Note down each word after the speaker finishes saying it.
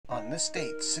this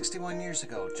date, 61 years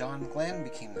ago, John Glenn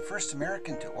became the first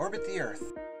American to orbit the Earth.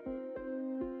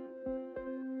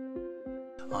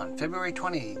 On February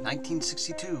 20,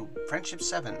 1962, Friendship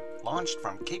 7 launched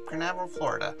from Cape Canaveral,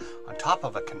 Florida, on top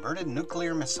of a converted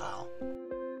nuclear missile.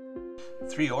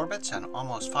 3 orbits, and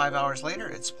almost 5 hours later,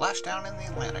 it splashed down in the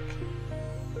Atlantic.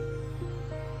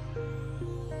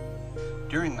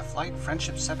 During the flight,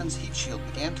 Friendship 7's heat shield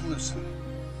began to loosen.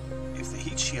 If the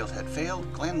heat shield had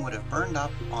failed, Glenn would have burned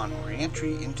up on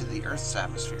re-entry into the Earth's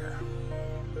atmosphere.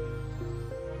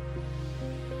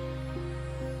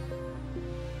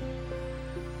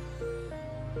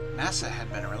 NASA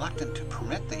had been reluctant to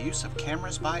permit the use of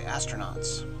cameras by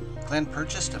astronauts. Glenn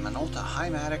purchased a Minolta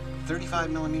Himatic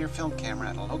 35mm film camera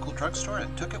at a local drugstore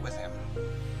and took it with him.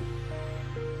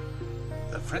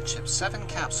 The Friendship 7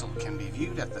 capsule can be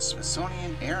viewed at the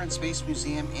Smithsonian Air and Space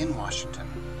Museum in Washington.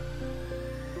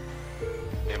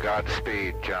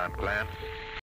 Godspeed, John Glenn.